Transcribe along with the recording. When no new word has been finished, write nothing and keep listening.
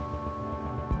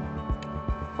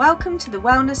Welcome to the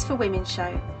Wellness for Women show,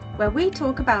 where we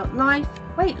talk about life,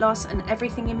 weight loss and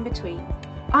everything in between.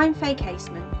 I'm Faye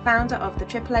Caseman, founder of the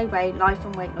AAA Way Life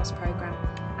and Weight Loss Programme,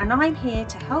 and I'm here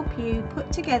to help you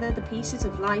put together the pieces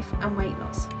of life and weight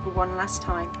loss for one last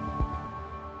time.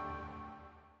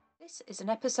 This is an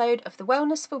episode of the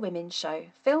Wellness for Women show,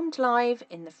 filmed live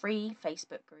in the free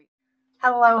Facebook group.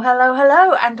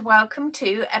 Hello, and welcome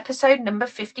to episode number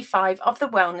 55 of the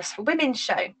Wellness for Women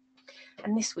show.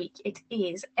 And this week it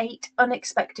is 8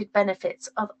 unexpected benefits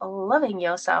of loving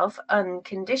yourself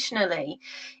unconditionally.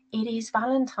 It is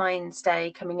Valentine's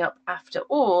Day coming up after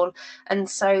all, and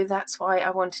so that's why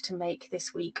I wanted to make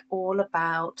this week all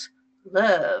about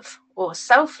love or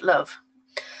self-love.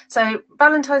 So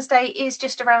Valentine's Day is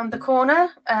just around the corner,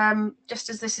 just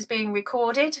as this is being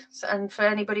recorded. And for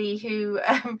anybody who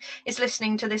is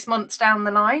listening to this months down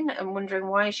the line and wondering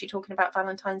why is she talking about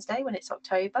Valentine's Day when it's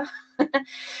October,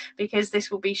 because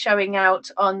this will be showing out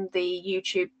on the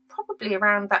YouTube probably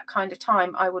around that kind of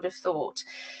time, I would have thought.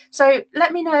 So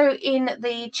let me know in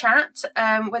the chat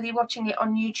whether you're watching it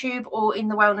on YouTube or in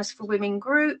the Wellness for Women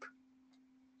group.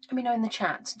 Let me know in the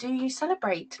chat. Do you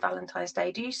celebrate Valentine's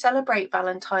Day? Do you celebrate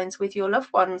Valentine's with your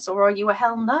loved ones, or are you a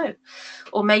hell no?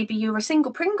 Or maybe you're a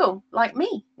single Pringle like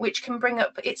me, which can bring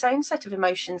up its own set of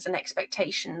emotions and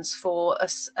expectations for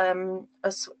us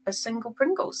as single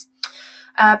Pringles.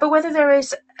 But whether there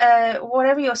is,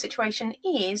 whatever your situation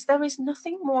is, there is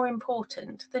nothing more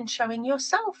important than showing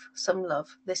yourself some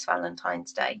love this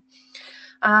Valentine's Day.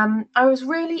 I was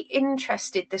really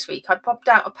interested this week. I popped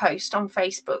out a post on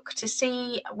Facebook to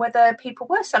see whether people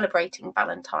were celebrating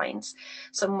Valentine's.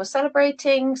 Some were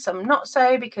celebrating, some not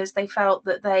so, because they felt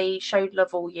that they showed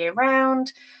love all year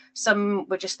round. Some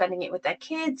were just spending it with their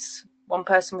kids. One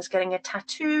person was getting a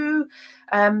tattoo,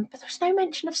 but there was no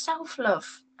mention of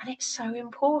self-love, and it's so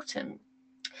important.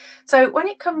 So when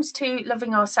it comes to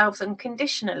loving ourselves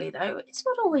unconditionally, though, it's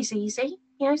not always easy.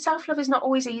 You know, self-love is not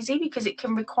always easy because it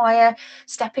can require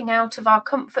stepping out of our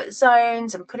comfort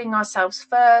zones and putting ourselves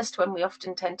first, when we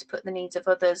often tend to put the needs of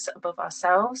others above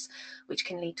ourselves, which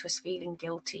can lead to us feeling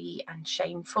guilty and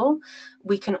shameful.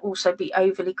 We can also be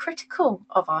overly critical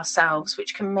of ourselves,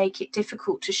 which can make it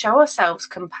difficult to show ourselves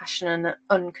compassion and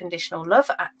unconditional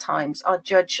love at times.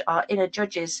 Our inner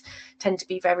judges tend to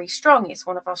be very strong. It's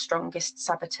one of our strongest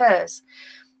saboteurs.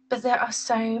 But there are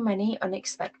so many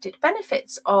unexpected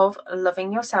benefits of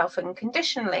loving yourself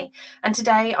unconditionally. And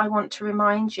today I want to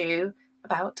remind you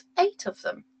about 8 of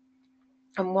them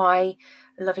and why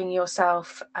loving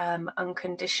yourself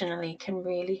unconditionally can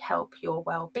really help your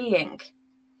well-being.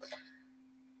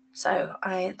 So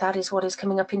that is what is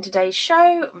coming up in today's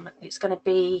show. It's going to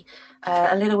be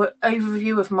a little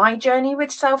overview of my journey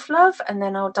with self-love, and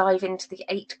then I'll dive into the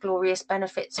 8 glorious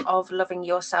benefits of loving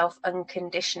yourself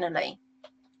unconditionally.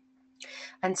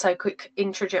 And so, quick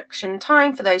introduction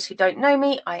time for those who don't know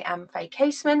me. I am Faye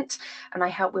Caseman, and I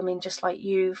help women just like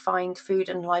you find food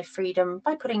and life freedom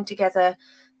by putting together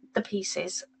the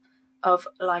pieces of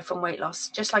life and weight loss,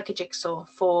 just like a jigsaw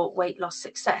for weight loss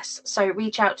success. So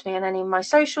reach out to me on any of my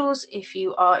socials if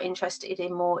you are interested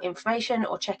in more information,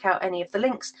 or check out any of the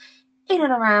links in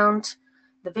and around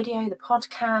the video, the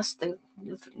podcast,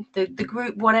 the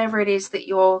group, whatever it is that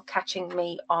you're catching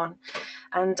me on.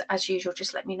 And as usual,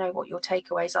 just let me know what your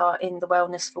takeaways are in the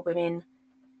Wellness for Women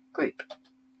group.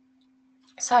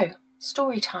 So,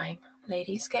 story time,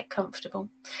 ladies, get comfortable.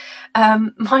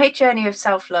 My journey of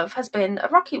self-love has been a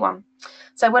rocky one.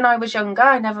 So when I was younger,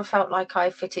 I never felt like I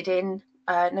fitted in.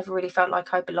 Never really felt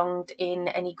like I belonged in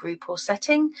any group or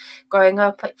setting. Growing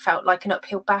up, it felt like an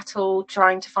uphill battle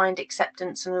trying to find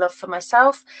acceptance and love for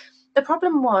myself. The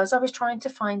problem was I was trying to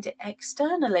find it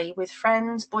externally with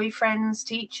friends, boyfriends,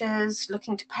 teachers,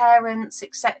 looking to parents,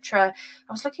 etc.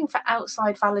 I was looking for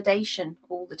outside validation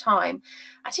all the time.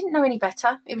 I didn't know any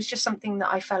better. It was just something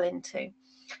that I fell into.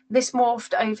 This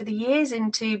morphed over the years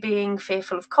into being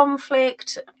fearful of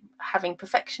conflict, having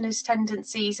perfectionist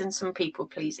tendencies and some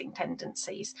people-pleasing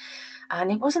tendencies.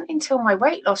 And it wasn't until my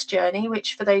weight loss journey,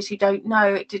 which for those who don't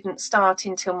know, it didn't start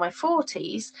until my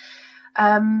 40s,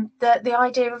 that the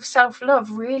idea of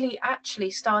self-love really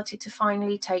actually started to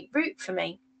finally take root for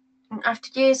me. And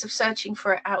after years of searching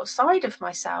for it outside of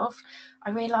myself,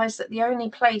 I realised that the only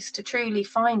place to truly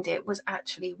find it was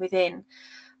actually within.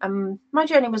 My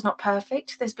journey was not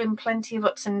perfect. There's been plenty of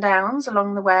ups and downs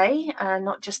along the way,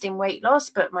 not just in weight loss,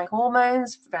 but my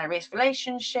hormones, various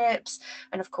relationships,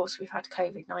 and of course we've had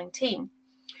COVID-19.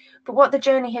 But what the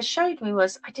journey has showed me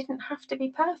was I didn't have to be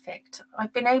perfect.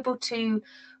 I've been able to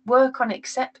work on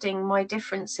accepting my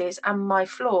differences and my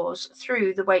flaws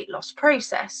through the weight loss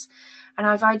process. And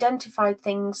I've identified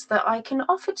things that I can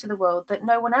offer to the world that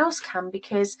no one else can,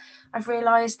 because I've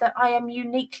realised that I am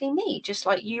uniquely me, just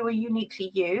like you are uniquely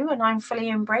you, and I'm fully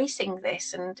embracing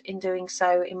this, and in doing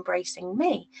so, embracing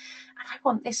me. And I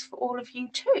want this for all of you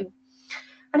too.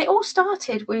 And it all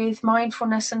started with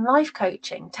mindfulness and life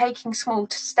coaching, taking small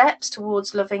steps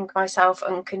towards loving myself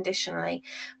unconditionally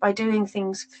by doing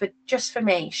things just for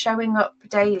me, showing up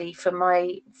daily for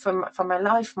my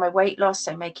life, my weight loss,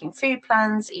 so making food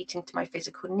plans, eating to my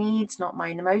physical needs, not my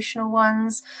emotional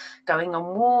ones, going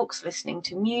on walks, listening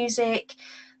to music,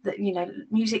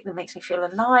 music that makes me feel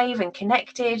alive and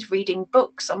connected, reading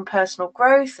books on personal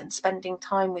growth, and spending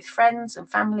time with friends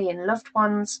and family and loved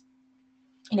ones.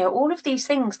 All of these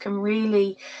things can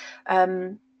really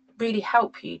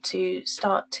help you to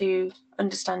start to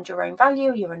understand your own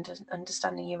value, your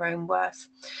understanding your own worth.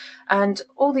 And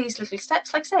all these little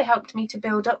steps, like I say, helped me to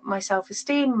build up my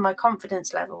self-esteem and my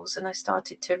confidence levels, and I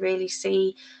started to really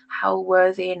see how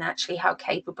worthy and actually how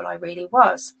capable I really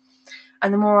was.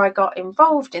 And the more I got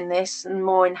involved in this, and the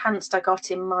more enhanced I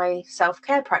got in my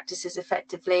self-care practices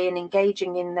effectively, and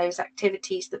engaging in those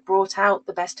activities that brought out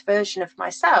the best version of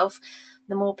myself,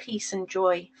 the more peace and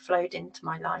joy flowed into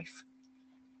my life.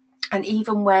 And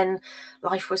even when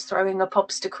life was throwing up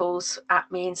obstacles at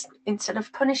me, instead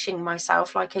of punishing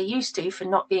myself like I used to for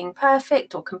not being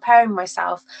perfect or comparing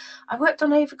myself, I worked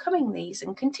on overcoming these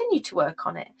and continue to work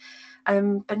on it.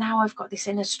 But now I've got this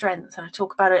inner strength, and I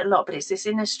talk about it a lot, but it's this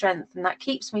inner strength, and that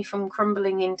keeps me from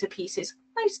crumbling into pieces.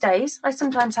 Most days, I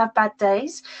sometimes have bad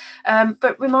days,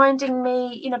 but reminding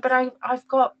me, but I've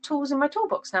got tools in my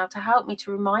toolbox now to help me,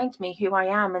 to remind me who I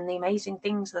am and the amazing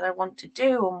things that I want to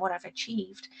do and what I've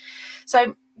achieved.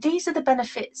 So these are the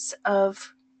benefits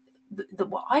of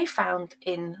what I found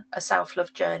in a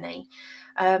self-love journey.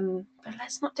 But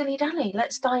let's not dilly-dally.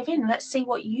 Let's dive in. Let's see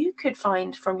what you could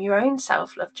find from your own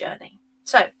self-love journey.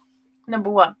 So, number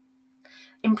 1,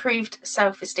 improved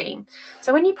self-esteem.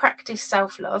 So when you practice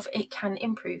self-love, it can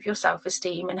improve your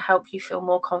self-esteem and help you feel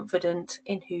more confident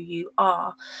in who you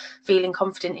are. Feeling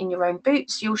confident in your own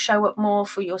boots, you'll show up more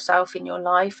for yourself in your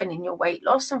life and in your weight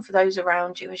loss, and for those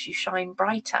around you as you shine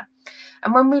brighter.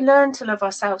 And when we learn to love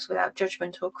ourselves without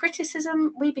judgment or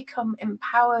criticism, we become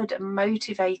empowered and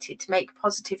motivated to make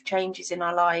positive changes in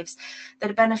our lives that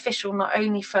are beneficial not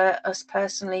only for us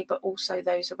personally, but also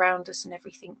those around us and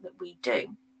everything that we do.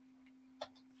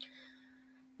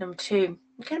 Number 2,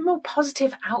 get a more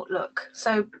positive outlook.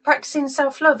 So practicing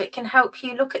self-love, it can help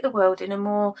you look at the world in a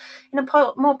more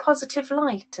positive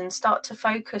light, and start to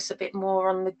focus a bit more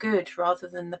on the good rather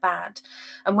than the bad.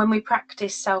 And when we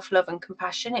practice self-love and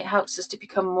compassion, it helps us to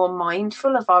become more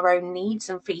mindful of our own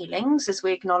needs and feelings as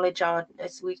we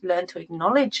learn to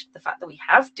acknowledge the fact that we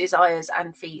have desires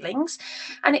and feelings.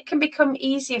 And it can become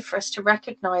easier for us to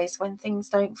recognize when things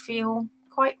don't feel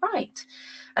quite right.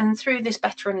 And through this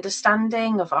better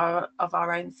understanding of our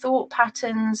own thought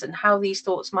patterns and how these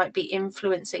thoughts might be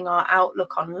influencing our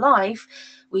outlook on life,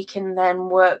 we can then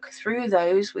work through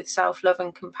those with self-love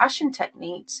and compassion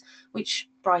techniques, which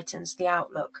brightens the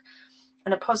outlook.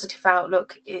 And a positive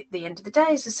outlook at the end of the day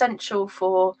is essential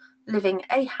for living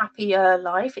a happier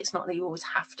life. It's not that you always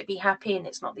have to be happy, and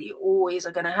it's not that you always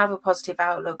are going to have a positive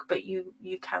outlook, but you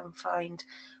can find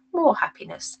more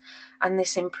happiness. And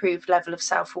this improved level of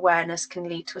self-awareness can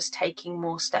lead to us taking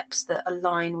more steps that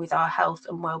align with our health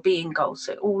and well-being goals.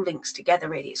 So it all links together,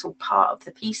 really. It's all part of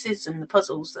the pieces and the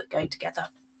puzzles that go together.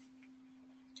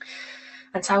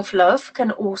 And self-love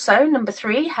can also, number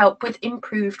 3, help with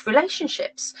improved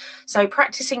relationships. So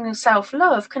practicing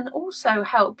self-love can also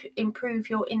help improve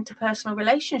your interpersonal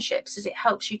relationships, as it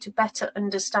helps you to better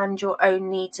understand your own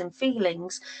needs and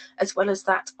feelings, as well as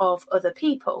that of other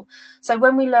people. So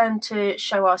when we learn to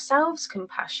show ourselves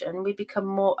compassion, we become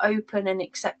more open and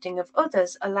accepting of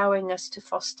others, allowing us to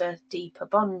foster deeper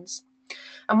bonds.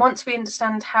 And once we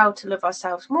understand how to love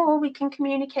ourselves more, we can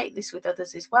communicate this with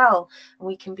others as well, and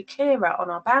we can be clearer on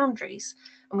our boundaries.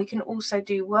 And we can also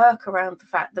do work around the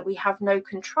fact that we have no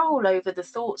control over the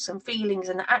thoughts and feelings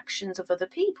and actions of other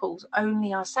people,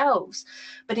 only ourselves.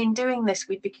 But in doing this,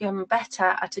 we become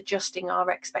better at adjusting our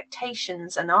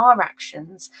expectations and our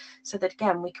actions, so that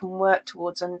again we can work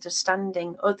towards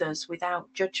understanding others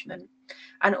without judgment.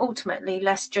 And ultimately,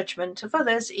 less judgment of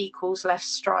others equals less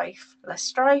strife. Less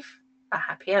strife, a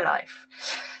happier life.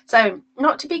 So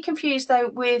not to be confused though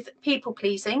with people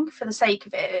pleasing for the sake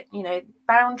of it.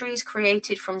 Boundaries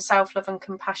created from self-love and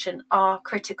compassion are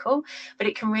critical, but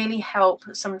it can really help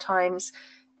sometimes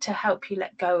to help you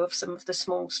let go of some of the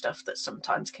small stuff that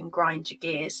sometimes can grind your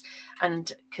gears,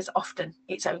 and because often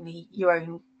it's only your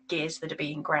own gears that are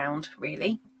being ground,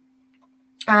 really.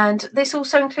 And this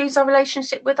also includes our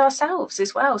relationship with ourselves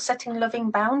as well, setting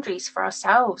loving boundaries for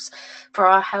ourselves, for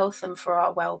our health and for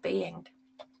our well-being.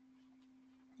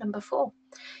 Number 4,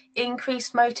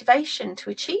 increased motivation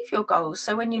to achieve your goals.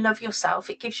 So when you love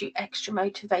yourself, it gives you extra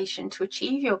motivation to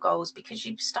achieve your goals because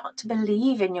you start to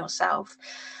believe in yourself.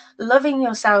 Loving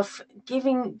yourself,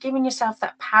 giving yourself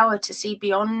that power to see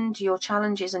beyond your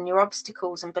challenges and your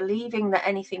obstacles, and believing that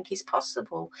anything is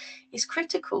possible is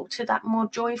critical to that more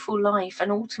joyful life,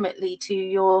 and ultimately to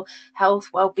your health,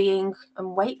 well-being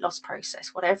and weight loss process,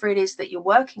 whatever it is that you're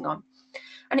working on.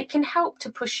 And it can help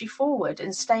to push you forward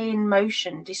and stay in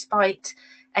motion despite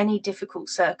any difficult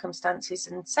circumstances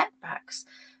and setbacks.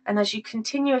 And as you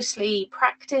continuously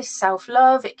practice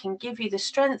self-love, it can give you the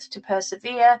strength to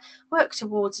persevere, work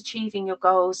towards achieving your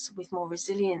goals with more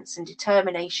resilience and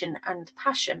determination and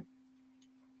passion.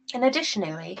 And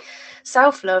additionally,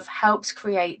 self-love helps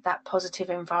create that positive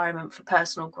environment for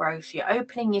personal growth. You're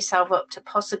opening yourself up to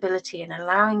possibility and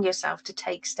allowing yourself to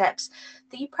take steps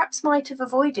that you perhaps might have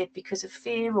avoided because of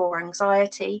fear or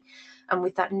anxiety. And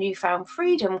with that newfound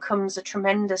freedom comes a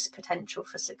tremendous potential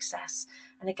for success.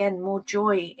 And again, more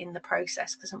joy in the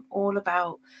process, because I'm all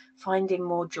about finding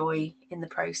more joy in the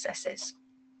processes.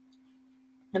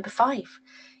 Number 5,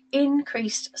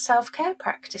 increased self-care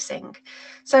practicing.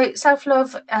 So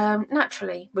self-love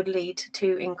naturally would lead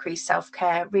to increased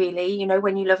self-care, really. You know,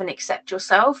 when you love and accept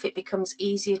yourself, it becomes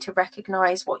easier to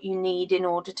recognize what you need in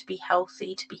order to be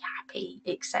healthy, to be happy,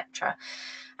 etc.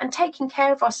 And taking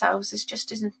care of ourselves is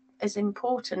just as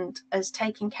important as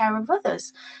taking care of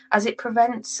others, as it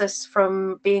prevents us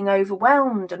from being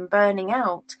overwhelmed and burning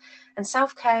out. And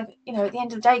self-care, you know, at the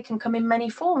end of the day, can come in many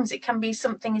forms. It can be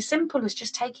something as simple as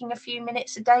just taking a few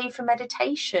minutes a day for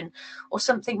meditation, or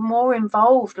something more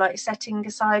involved like setting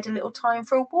aside a little time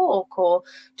for a walk, or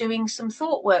doing some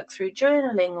thought work through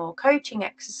journaling or coaching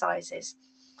exercises.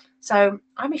 So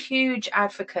I'm a huge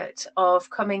advocate of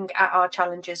coming at our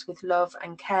challenges with love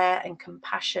and care and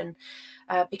compassion,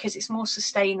 because it's more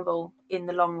sustainable in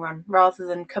the long run rather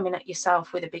than coming at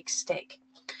yourself with a big stick.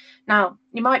 Now,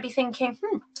 you might be thinking,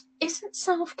 isn't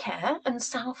self-care and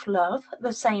self-love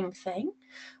the same thing?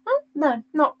 Well, no,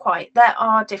 not quite. There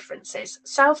are differences.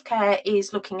 Self-care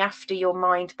is looking after your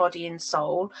mind, body and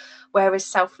soul, whereas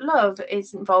self-love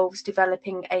involves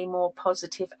developing a more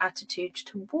positive attitude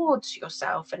towards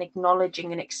yourself and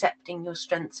acknowledging and accepting your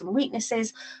strengths and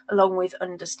weaknesses, along with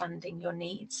understanding your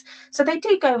needs. So they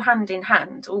do go hand in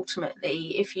hand.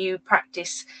 Ultimately, if you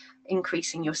practice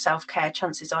increasing your self-care,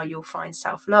 chances are you'll find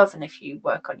self-love, and if you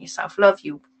work on your self-love,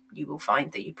 you will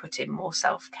find that you put in more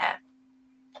self-care.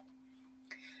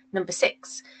 Number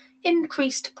 6,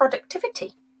 increased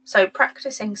productivity. So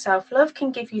practicing self-love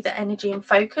can give you the energy and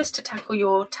focus to tackle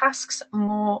your tasks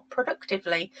more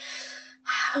productively.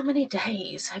 How many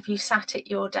days have you sat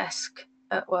at your desk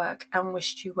at work and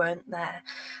wished you weren't there?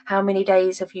 How many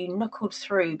days have you knuckled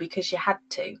through because you had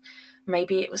to?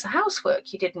 Maybe it was the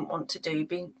housework you didn't want to do,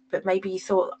 but maybe you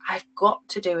thought, I've got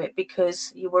to do it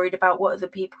because you're worried about what other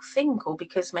people think, or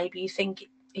because maybe you think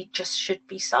it just should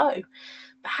be so.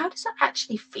 But how does that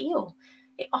actually feel?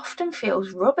 It often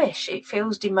feels rubbish. It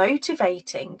feels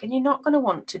demotivating, and you're not going to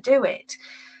want to do it.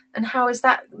 And how is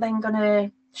that then going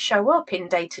to show up in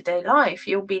day-to-day life?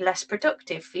 You'll be less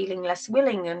productive, feeling less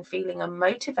willing and feeling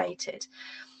unmotivated.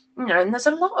 You know, and there's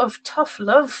a lot of tough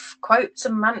love quotes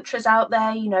and mantras out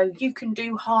there. You know, you can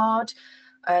do hard,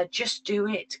 just do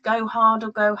it, go hard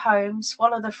or go home,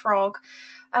 swallow the frog.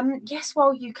 Yes,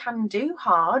 while you can do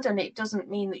hard, and it doesn't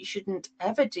mean that you shouldn't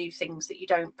ever do things that you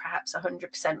don't perhaps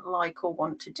 100% like or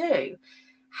want to do,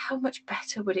 how much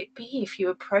better would it be if you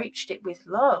approached it with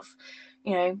love?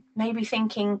 You know, maybe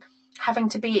thinking having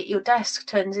to be at your desk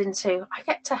turns into, I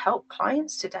get to help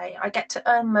clients today. I get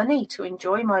to earn money to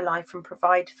enjoy my life and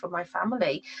provide for my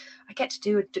family. I get to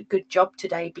do a good job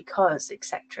today because,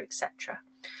 etc., etc.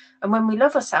 And when we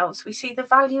love ourselves, we see the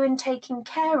value in taking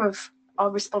care of our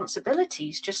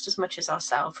responsibilities just as much as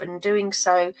ourselves, and doing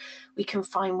so we can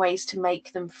find ways to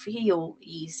make them feel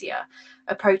easier.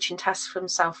 Approaching tasks from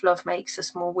self-love makes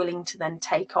us more willing to then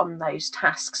take on those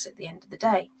tasks at the end of the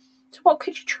day. So what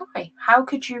could you try? How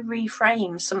could you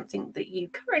reframe something that you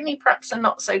currently perhaps are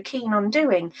not so keen on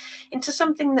doing into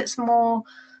something that's more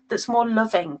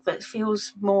loving, that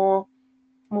feels more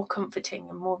comforting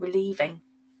and more relieving?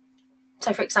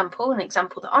 So for example, an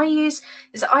example that I use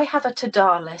is that I have a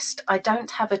to-do list. I don't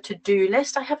have a to-do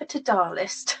list, I have a to-do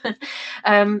list.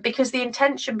 Because the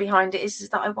intention behind it is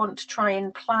that I want to try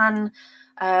and plan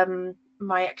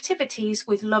my activities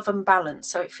with love and balance,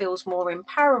 so it feels more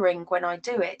empowering when I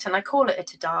do it. And I call it a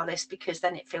to-do list because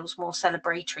then it feels more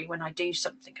celebratory when I do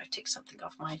something. I tick something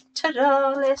off my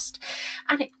to-do list,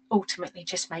 and it ultimately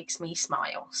just makes me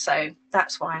smile. So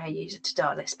that's why I use a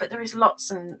to-do list. But there is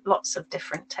lots and lots of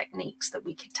different techniques that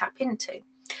we could tap into.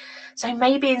 So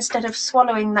maybe instead of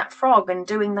swallowing that frog and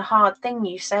doing the hard thing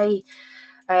you say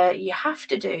you have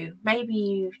to do, maybe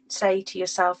you say to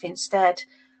yourself instead,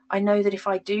 I know that if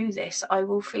I do this, I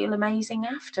will feel amazing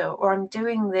after, or I'm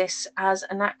doing this as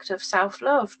an act of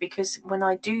self-love because when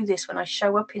I do this, when I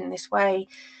show up in this way,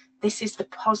 this is the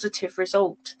positive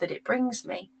result that it brings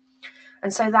me.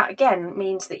 And so that again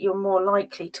means that you're more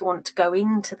likely to want to go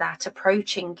into that,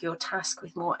 approaching your task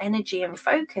with more energy and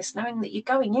focus, knowing that you're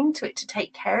going into it to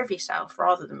take care of yourself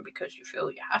rather than because you feel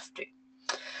you have to.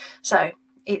 So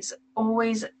it's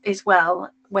always as well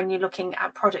when you're looking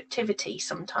at productivity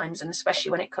sometimes, and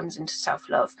especially when it comes into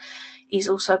self-love, is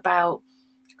also about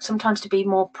sometimes to be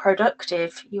more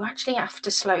productive, you actually have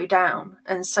to slow down.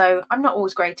 And so I'm not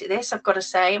always great at this, I've got to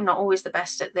say. I'm not always the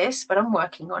best at this, but I'm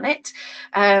working on it.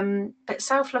 But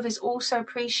self-love is also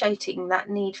appreciating that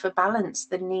need for balance,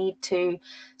 the need to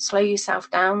slow yourself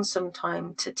down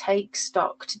sometime, to take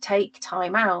stock, to take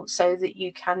time out so that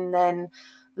you can then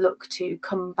look to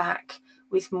come back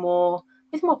with more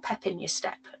pep in your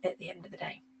step at the end of the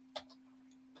day.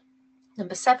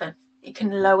 Number 7, it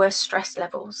can lower stress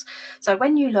levels. So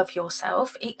when you love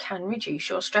yourself, it can reduce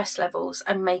your stress levels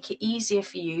and make it easier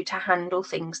for you to handle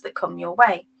things that come your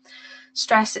way.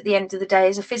 Stress at the end of the day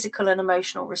is a physical and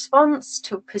emotional response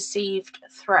to a perceived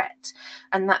threat,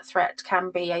 and that threat can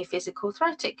be a physical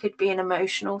threat, it could be an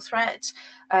emotional threat,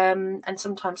 and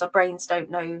sometimes our brains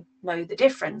don't know the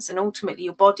difference, and ultimately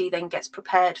your body then gets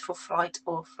prepared for flight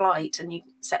or flight, and you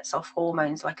sets off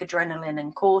hormones like adrenaline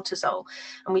and cortisol,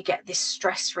 and we get this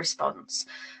stress response.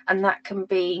 And that can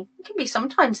be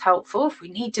sometimes helpful if we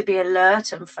need to be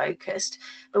alert and focused,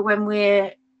 but when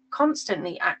we're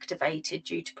constantly activated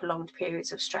due to prolonged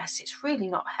periods of stress, it's really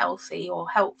not healthy or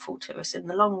helpful to us in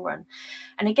the long run.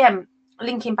 And again,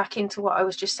 linking back into what I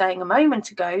was just saying a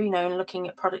moment ago, and looking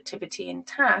at productivity and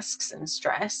tasks and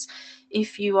stress,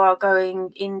 if you are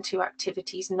going into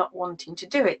activities not wanting to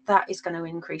do it, that is going to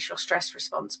increase your stress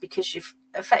response, because you've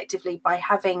effectively, by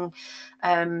having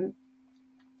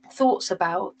thoughts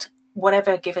about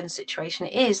whatever given situation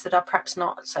it is that are perhaps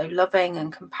not so loving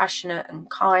and compassionate and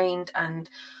kind and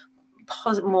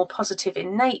more positive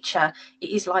in nature,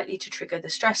 it is likely to trigger the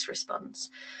stress response.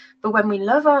 But when we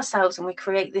love ourselves and we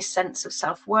create this sense of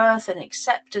self-worth and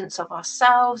acceptance of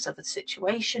ourselves, of the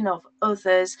situation, of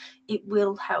others, it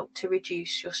will help to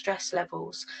reduce your stress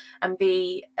levels and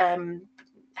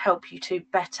help you to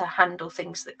better handle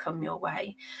things that come your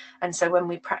way. And so when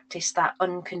we practice that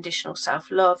unconditional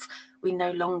self-love, we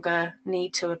no longer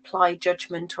need to apply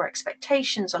judgment or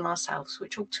expectations on ourselves,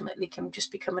 which ultimately can just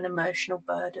become an emotional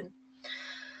burden.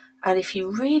 And if you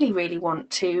really, really want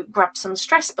to grab some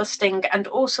stress busting and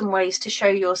awesome ways to show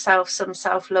yourself some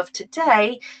self-love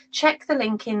today, check the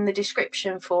link in the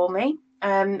description for me.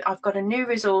 I've got a new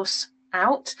resource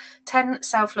out, 10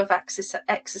 self-love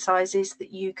exercises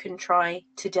that you can try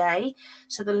today.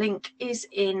 So the link is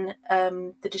in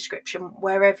the description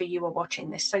wherever you are watching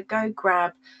this. So go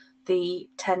grab the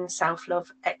 10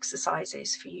 self-love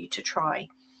exercises for you to try.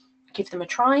 Give them a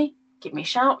try, give me a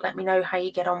shout, let me know how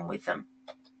you get on with them.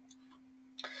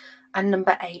 And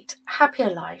number 8, happier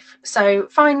life. So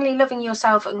finally, loving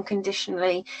yourself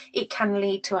unconditionally, it can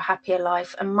lead to a happier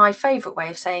life. And my favourite way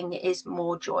of saying it is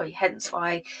more joy, hence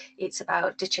why it's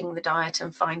about ditching the diet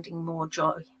and finding more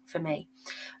joy for me.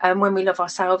 When we love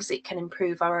ourselves, it can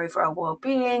improve our overall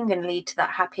well-being and lead to that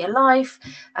happier life.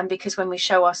 And because when we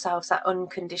show ourselves that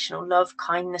unconditional love,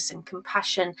 kindness and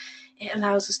compassion, it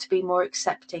allows us to be more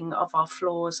accepting of our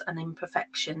flaws and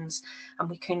imperfections. And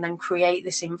we can then create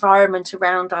this environment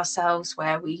around ourselves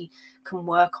where we can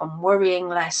work on worrying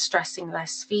less, stressing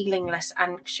less, feeling less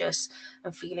anxious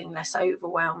and feeling less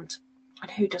overwhelmed. And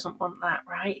who doesn't want that,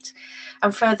 right?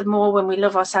 And furthermore, when we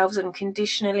love ourselves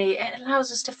unconditionally, it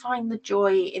allows us to find the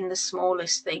joy in the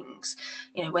smallest things,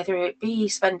 whether it be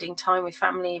spending time with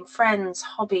family and friends,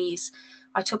 hobbies.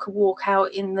 I took a walk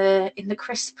out in the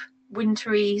crisp,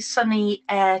 wintry, sunny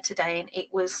air today, and it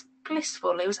was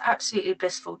blissful. It was absolutely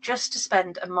blissful just to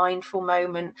spend a mindful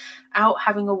moment out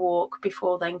having a walk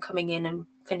before then coming in and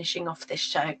finishing off this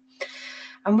show.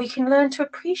 And we can learn to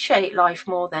appreciate life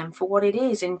more then for what it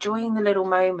is, enjoying the little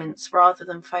moments rather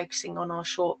than focusing on our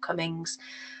shortcomings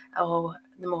or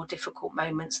the more difficult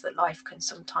moments that life can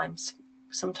sometimes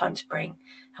bring.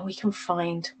 And we can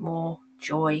find more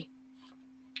joy.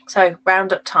 So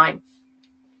roundup time.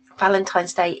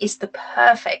 Valentine's Day is the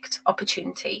perfect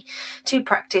opportunity to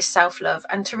practice self-love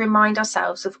and to remind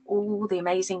ourselves of all the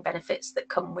amazing benefits that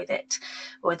come with it,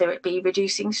 whether it be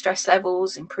reducing stress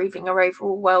levels, improving our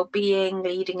overall well-being,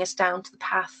 leading us down to the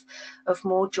path of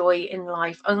more joy in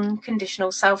life.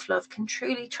 Unconditional self-love can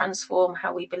truly transform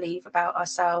how we believe about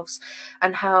ourselves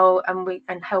and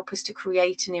help us to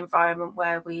create an environment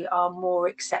where we are more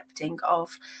accepting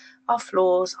of our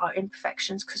flaws, our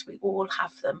imperfections, because we all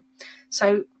have them.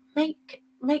 So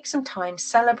make some time,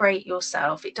 celebrate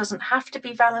yourself. It doesn't have to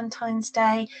be Valentine's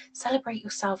Day. Celebrate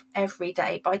yourself every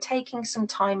day by taking some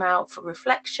time out for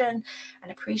reflection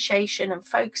and appreciation and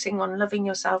focusing on loving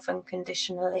yourself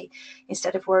unconditionally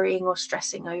instead of worrying or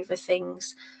stressing over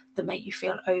things that make you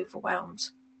feel overwhelmed.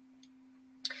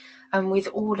 And with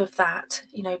all of that,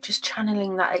 just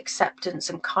channeling that acceptance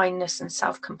and kindness and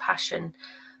self-compassion,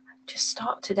 just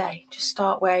start today. Just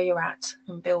start where you're at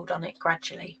and build on it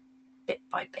gradually, bit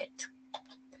by bit.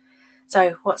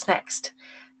 So what's next?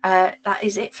 That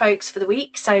is it, folks, for the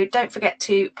week. So don't forget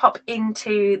to pop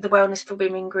into the Wellness for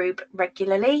Women group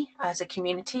regularly. As a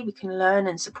community, we can learn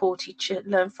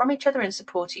from each other and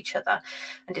support each other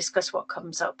and discuss what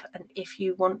comes up. And if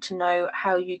you want to know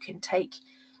how you can take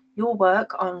your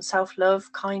work on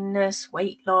self-love, kindness,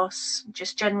 weight loss,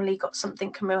 just generally got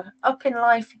something coming up in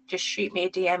life, just shoot me a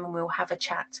DM and we'll have a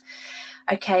chat.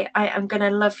 Okay, I am going to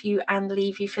love you and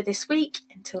leave you for this week.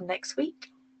 Until next week.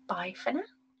 Bye for now.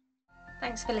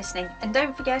 Thanks for listening, and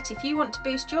don't forget, if you want to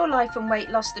boost your life and weight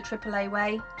loss the AAA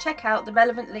way, check out the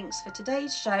relevant links for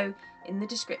today's show in the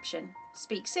description.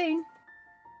 Speak soon.